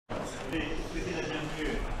Je vais souhaiter la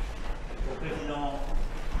bienvenue au président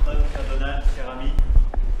Donald, cher ami,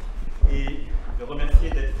 et le remercier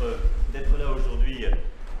d'être là aujourd'hui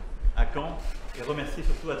à Caen, et remercier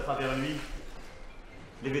surtout à travers lui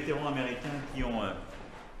les vétérans américains qui ont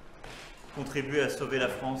contribué à sauver la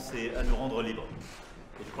France et à nous rendre libres.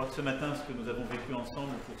 Et je crois que ce matin, ce que nous avons vécu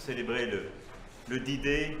ensemble pour célébrer le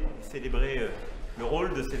D-Day, célébrer le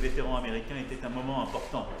rôle de ces vétérans américains était un moment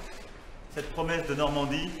important. Cette promesse de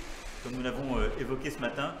Normandie, comme nous l'avons évoqué ce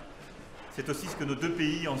matin, c'est aussi ce que nos deux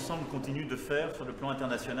pays ensemble continuent de faire sur le plan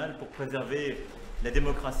international pour préserver la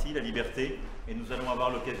démocratie, la liberté, et nous allons avoir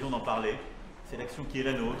l'occasion d'en parler. C'est l'action qui est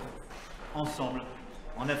la nôtre, ensemble,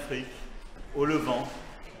 en Afrique, au Levant,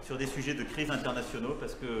 sur des sujets de crise internationaux,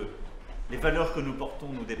 parce que les valeurs que nous portons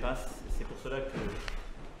nous dépassent. C'est pour cela que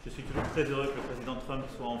je suis toujours très heureux que le président Trump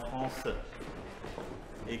soit en France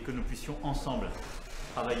et que nous puissions ensemble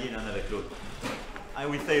travailler l'un avec l'autre. I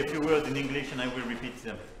will say a few words in English and I will repeat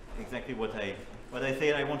exactly what I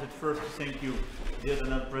said. I wanted first to thank you, dear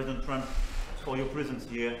President Trump, for your presence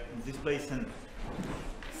here in this place, and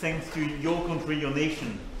thanks to your country, your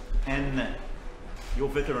nation, and your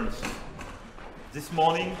veterans. This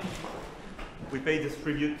morning, we paid this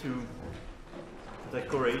tribute to their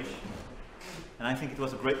courage, and I think it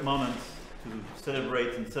was a great moment to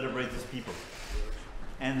celebrate these people.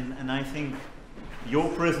 And I think your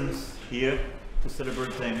presence here to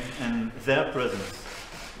celebrate them and their presence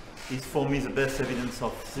is for me the best evidence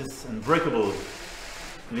of this unbreakable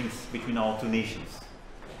links between our two nations.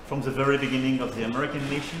 From the very beginning of the American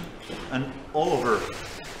nation and all over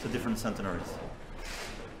the different centenaries.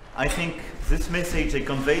 I think this message they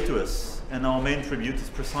convey to us and our main tribute is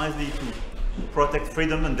precisely to protect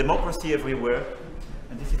freedom and democracy everywhere.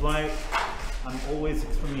 And this is why I'm always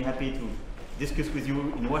extremely happy to discuss with you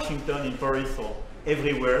in Washington, in Paris, or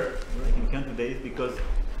everywhere I can count today, because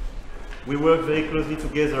we work very closely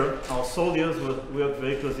together. Our soldiers work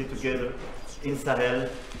very closely together in Sahel,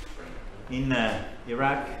 in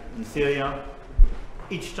Iraq, in Syria.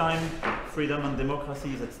 Each time freedom and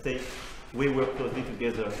democracy is at stake, we work closely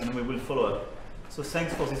together and we will follow up. So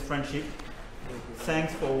thanks for this friendship.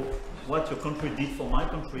 Thanks for what your country did for my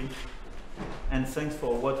country. And thanks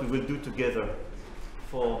for what we will do together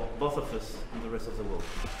for both of us and the rest of the world.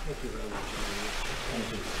 Thank you very much.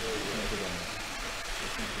 Thank you. Thank you very much.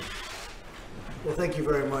 Thank you. Well, thank you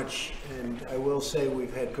very much, and I will say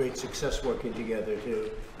we've had great success working together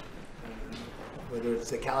too. Whether it's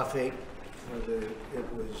the Caliphate, whether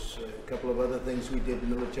it was a couple of other things we did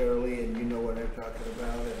militarily, and you know what I'm talking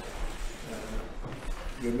about. And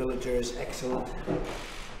your military is excellent.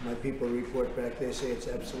 My people report back, they say it's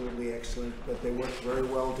absolutely excellent, but they work very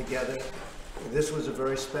well together. This was a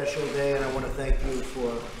very special day, and I want to thank you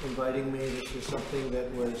for inviting me. This was something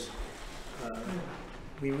that was,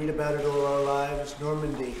 we read about it all our lives,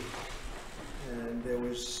 Normandy. And there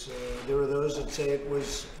were those that say it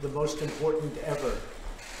was the most important ever,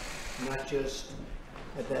 not just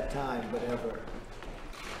at that time, but ever.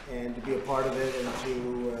 And to be a part of it and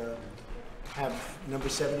to have number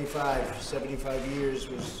 75 years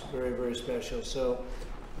was very, very special. So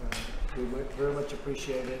we very much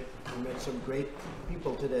appreciate it. We met some great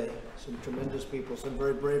people today, some tremendous people, some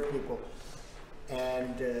very brave people.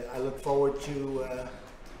 And I look forward to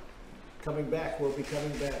coming back. We'll be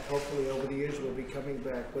coming back. Hopefully over the years we'll be coming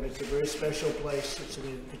back. But it's a very special place.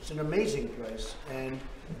 It's an amazing place. And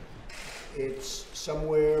it's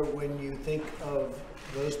somewhere when you think of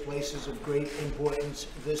those places of great importance,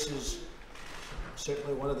 this is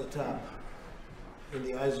certainly one of the top. In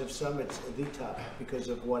the eyes of some, it's the top because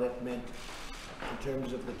of what it meant in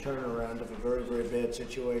terms of the turnaround of a very, very bad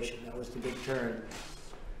situation. That was the big turn.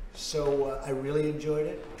 So I really enjoyed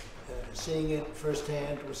it. Seeing it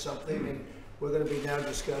firsthand was something, and we're going to be now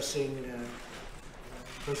discussing,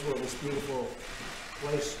 first of all, this beautiful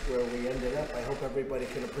place where we ended up. I hope everybody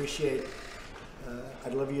can appreciate.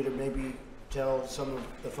 I'd love you to maybe tell some of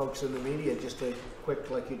the folks in the media, just a quick,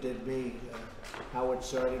 like you did me, how it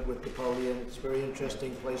started with Napoleon. It's a very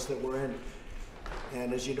interesting place that we're in.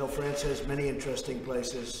 And as you know, France has many interesting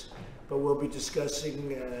places, but we'll be discussing,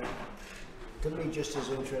 to me, just as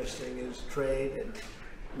interesting as trade and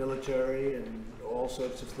military and all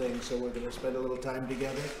sorts of things. So we're going to spend a little time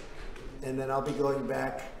together. And then I'll be going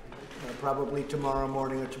back probably tomorrow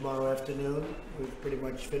morning or tomorrow afternoon. We've pretty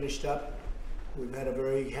much finished up. We've had a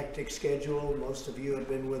very hectic schedule. Most of you have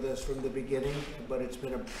been with us from the beginning, but it's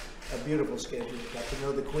been a beautiful schedule. Got to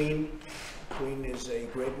know the Queen. The Queen is a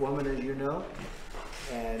great woman, as you know.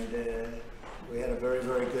 And we had a very,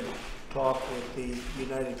 very good talk with the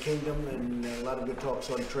United Kingdom and a lot of good talks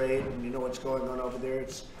on trade. And you know what's going on over there.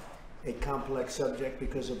 It's a complex subject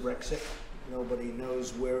because of Brexit. Nobody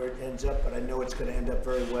knows where it ends up, but I know it's going to end up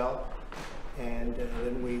very well. And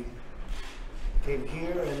then we came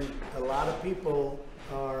here, and a lot of people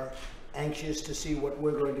are anxious to see what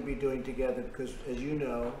we're going to be doing together, because as you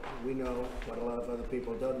know, we know what a lot of other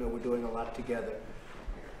people don't know, we're doing a lot together.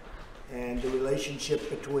 And the relationship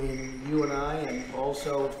between you and I, and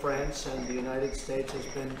also France and the United States, has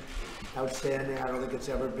been outstanding. I don't think it's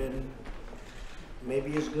ever been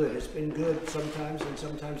maybe as good. It's been good sometimes, and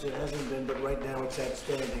sometimes it hasn't been, but right now it's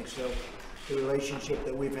outstanding. So the relationship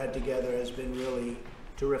that we've had together has been really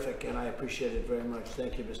terrific, and I appreciate it very much.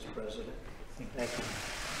 Thank you, Mr. President. Thank you.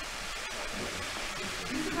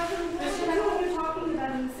 Mr. President, what you're talking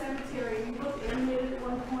about in the cemetery, you looked animated at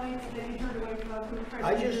one point, then you turned away from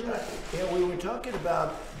we were talking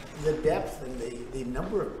about the depth and the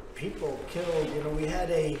number of people killed. You know, we had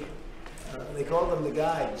they called them the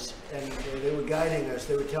guides, and they were guiding us.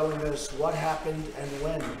 They were telling us what happened and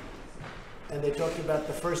when. And they talked about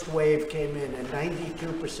the first wave came in, and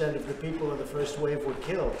 92% of the people in the first wave were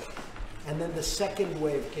killed. And then the second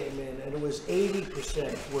wave came in, and it was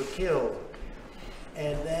 80% were killed.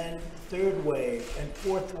 And then third wave and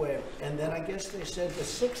fourth wave. And then I guess they said the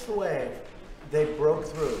sixth wave, they broke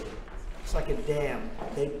through. It's like a dam.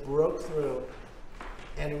 They broke through.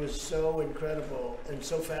 And it was so incredible and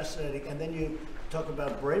so fascinating. And then you talk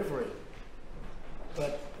about bravery.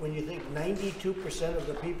 But when you think 92% of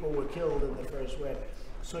the people were killed in the first wave,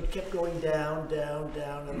 so it kept going down, down,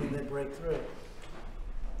 down, and then they break through.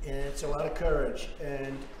 And it's a lot of courage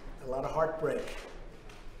and a lot of heartbreak,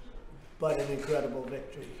 but an incredible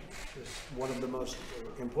victory. It's one of the most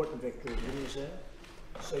important victories, wouldn't you say?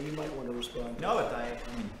 So you might want to respond. No, but I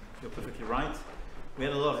mean, you're perfectly right. We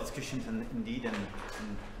had a lot of discussions, and indeed, and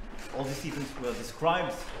all these events were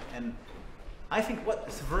described. And I think what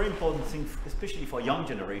is a very important thing, especially for young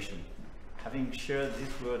generation, having shared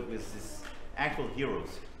this word with these actual heroes,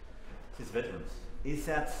 these veterans, is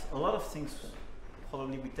that a lot of things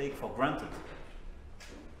probably we take for granted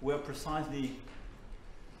were precisely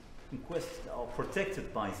requested or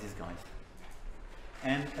protected by these guys.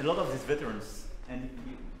 And a lot of these veterans, and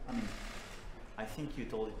I mean, I think you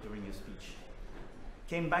told it during your speech,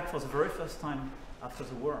 came back for the very first time after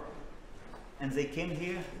the war. And they came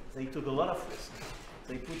here, they took a lot of risk.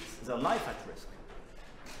 They put their life at risk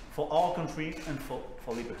for our country and for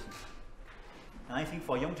liberty. And I think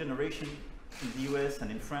for young generation in the US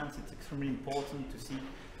and in France, it's extremely important to see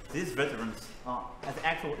these veterans as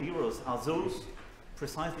actual heroes, are those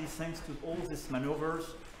precisely thanks to all these maneuvers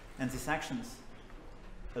and these actions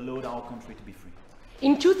allowed our country to be free.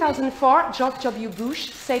 In 2004, George W.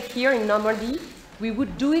 Bush said here in Normandy, we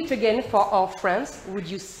would do it again for our France. Would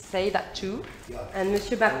you say that too? Yeah. And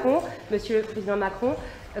Monsieur Macron, Monsieur le Président Macron,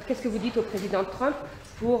 qu'est-ce que vous dites au Président Trump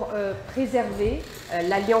pour préserver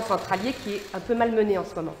l'alliance entre alliés qui est un peu malmenée en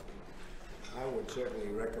ce moment? I would certainly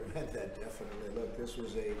recommend that, definitely. Look, this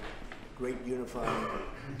was a great unifying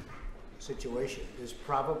situation. There's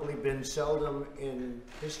probably been seldom in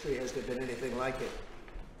history has there been anything like it.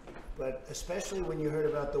 But especially when you heard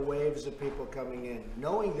about the waves of people coming in,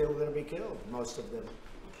 knowing they were going to be killed, most of them.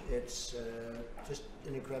 It's just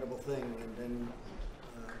an incredible thing. And then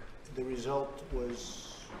the result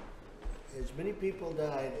was, as many people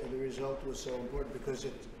died, and the result was so important because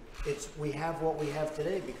we have what we have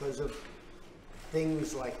today because of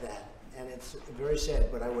things like that. And it's very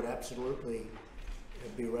sad, but I would absolutely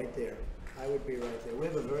be right there. I would be right there. We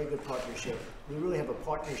have a very good partnership. We really have a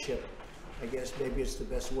partnership. I guess maybe it's the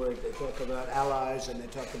best word. They talk about allies and they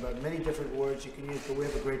talk about many different words you can use, but we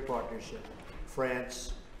have a great partnership.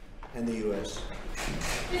 France and the US.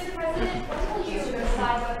 Mr. President, what will you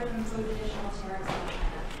decide whether to impose additional tariffs on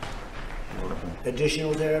China?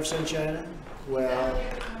 Additional tariffs on China? Well,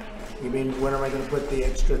 you mean when am I going to put the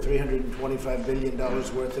extra $325 billion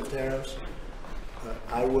worth of tariffs?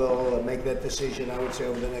 I will make that decision, I would say,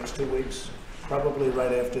 over the next 2 weeks, probably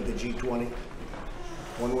right after the G20.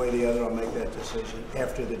 One way or the other, I'll make that decision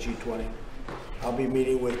after the G20. I'll be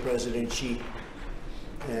meeting with President Xi,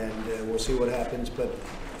 and we'll see what happens, but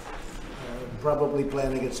probably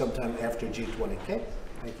planning it sometime after G20. Okay?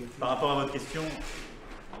 Thank you. Par rapport à votre question,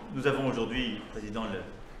 nous avons aujourd'hui, le Président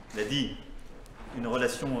l'a dit, une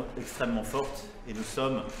relation extrêmement forte, et nous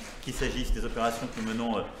sommes, qu'il s'agisse des opérations que nous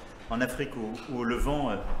menons en Afrique ou au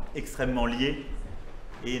Levant, extrêmement liés.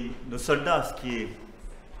 Et nos soldats, ce qui est,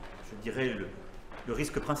 je dirais, le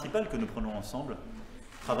risque principal que nous prenons ensemble,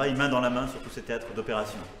 travaillent main dans la main sur tous ces théâtres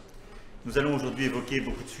d'opération. Nous allons aujourd'hui évoquer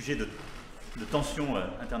beaucoup de sujets de tensions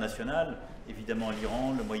internationales, évidemment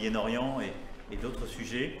l'Iran, le Moyen-Orient et d'autres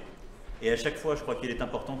sujets. Et à chaque fois, je crois qu'il est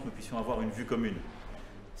important que nous puissions avoir une vue commune.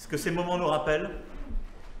 Ce que ces moments nous rappellent,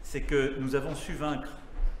 c'est que nous avons su vaincre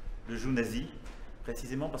le joug nazi,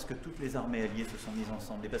 précisément parce que toutes les armées alliées se sont mises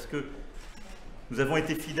ensemble et parce que nous avons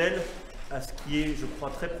été fidèles à ce qui est, je crois,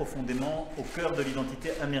 très profondément au cœur de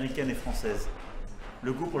l'identité américaine et française,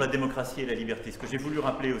 le goût pour la démocratie et la liberté. Ce que j'ai voulu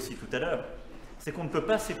rappeler aussi tout à l'heure, c'est qu'on ne peut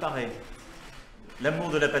pas séparer l'amour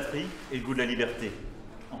de la patrie et le goût de la liberté,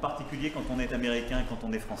 en particulier quand on est américain et quand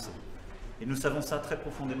on est français. Et nous savons ça très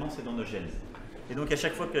profondément, c'est dans nos gènes. Et donc à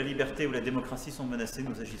chaque fois que la liberté ou la démocracie sont menacées,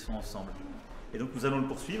 nous agissons ensemble. Et donc nous allons le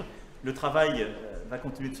poursuivre. Le travail va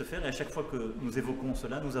continuer de se faire et à chaque fois que nous évoquons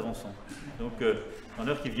cela, nous avançons. Donc dans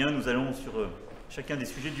l'heure qui vient, nous allons sur chacun des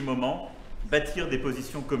sujets du moment bâtir des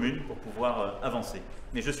positions communes pour pouvoir avancer.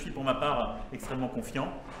 Mais je suis pour ma part extrêmement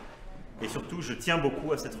confiant et surtout je tiens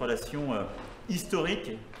beaucoup à cette relation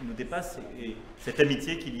historique qui nous dépasse et cette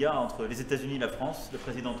amitié qu'il y a entre les États-Unis, la France, le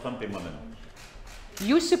président Trump et moi-même.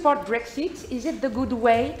 You support Brexit. Is it the good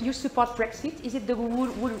way? You support Brexit. Is it the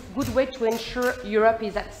good way to ensure Europe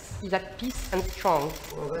is at peace and strong?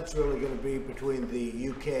 Well, that's really going to be between the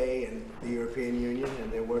UK and the European Union,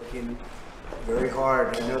 and they're working very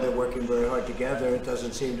hard. I know they're working very hard together. It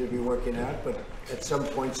doesn't seem to be working out, but at some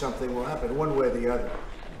point something will happen, one way or the other.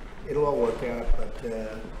 It'll all work out,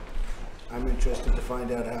 but I'm interested to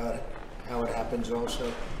find out how it happens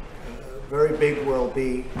also. Very big will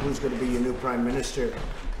be who's going to be your new Prime Minister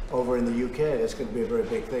over in the UK. That's going to be a very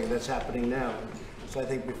big thing. That's happening now. So I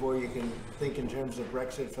think before you can think in terms of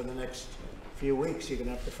Brexit for the next few weeks, you're going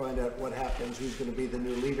to have to find out what happens, who's going to be the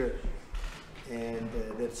new leader. And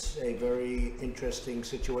that's a very interesting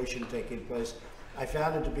situation taking place. I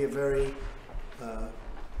found it to be a very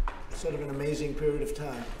sort of an amazing period of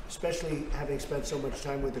time, especially having spent so much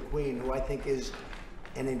time with the Queen, who I think is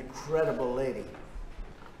an incredible lady.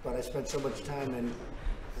 But I spent so much time and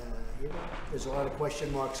you know, there's a lot of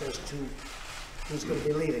question marks as to who's going to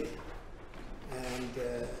be leading.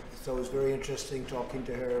 And so it was very interesting talking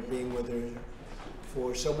to her, being with her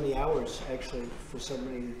for so many hours, actually, for so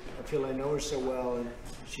many, I feel I know her so well, and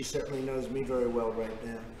she certainly knows me very well right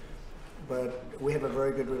now. But we have a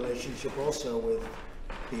very good relationship also with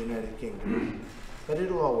the United Kingdom. But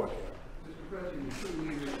it'll all work out. Mr. President, the two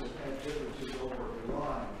leaders have had differences over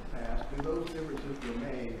Iran in the past. Do those differences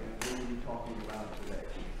remain, and what are you talking about today?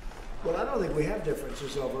 Well, I don't think we have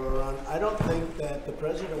differences over Iran. I don't think that the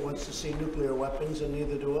president wants to see nuclear weapons, and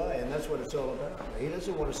neither do I, and that's what it's all about. He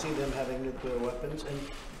doesn't want to see them having nuclear weapons, and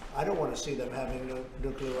I don't want to see them having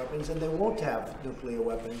nuclear weapons, and they won't have nuclear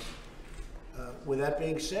weapons. With that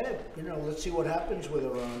being said, you know, let's see what happens with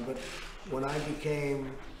Iran. But when I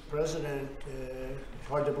became president,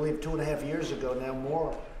 hard to believe, 2.5 years ago, now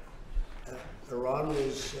more, Iran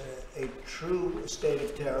was a true state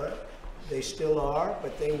of terror. They still are,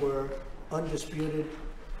 but they were undisputed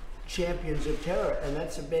champions of terror, and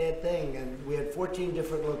that's a bad thing. And we had 14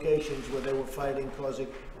 different locations where they were fighting, causing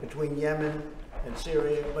between Yemen and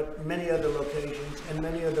Syria, but many other locations and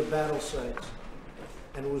many other battle sites.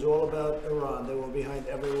 And it was all about Iran. They were behind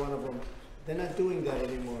every one of them. They're not doing that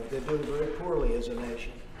anymore. They're doing very poorly as a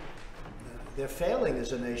nation. They're failing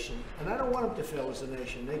as a nation, and I don't want them to fail as a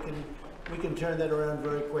nation. We can turn that around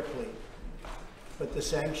very quickly. But the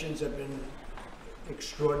sanctions have been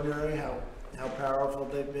extraordinary, how powerful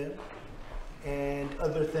they've been, and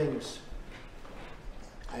other things.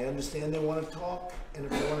 I understand they want to talk, and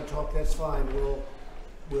if they want to talk, that's fine.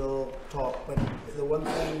 We'll talk. But the one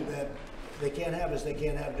thing that they can't have is they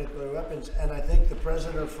can't have nuclear weapons, and I think the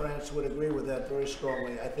president of France would agree with that very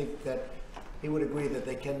strongly. I think that he would agree that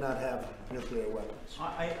they cannot have nuclear weapons.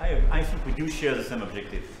 I think we do share the same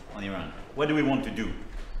objective on Iran. What do we want to do?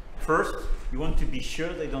 First, we want to be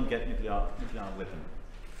sure they don't get nuclear weapon.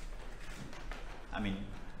 I mean,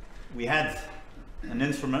 we had an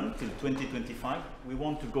instrument till 2025. We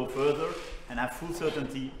want to go further and have full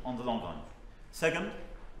certainty on the long run. Second,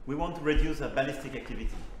 we want to reduce our ballistic activity.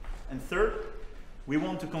 And third, we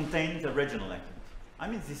want to contain the regional activity. I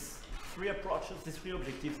mean, these three approaches, these three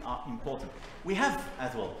objectives are important. We have,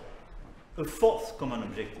 as well, a fourth common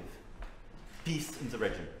objective, peace in the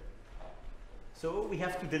region. So we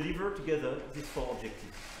have to deliver together these four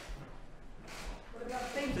objectives.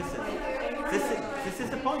 This is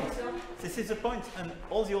the point. This is the point, and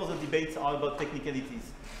all the other debates are about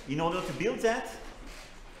technicalities. In order to build that,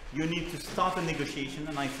 you need to start a negotiation,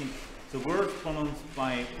 and I think the words pronounced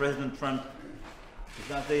by President Trump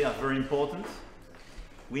that day are very important.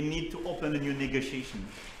 We need to open a new negotiation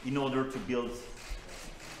in order to build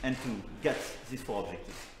and to get these four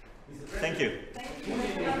objectives. Thank you. Thank you,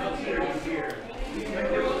 everyone.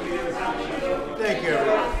 Thank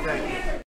you.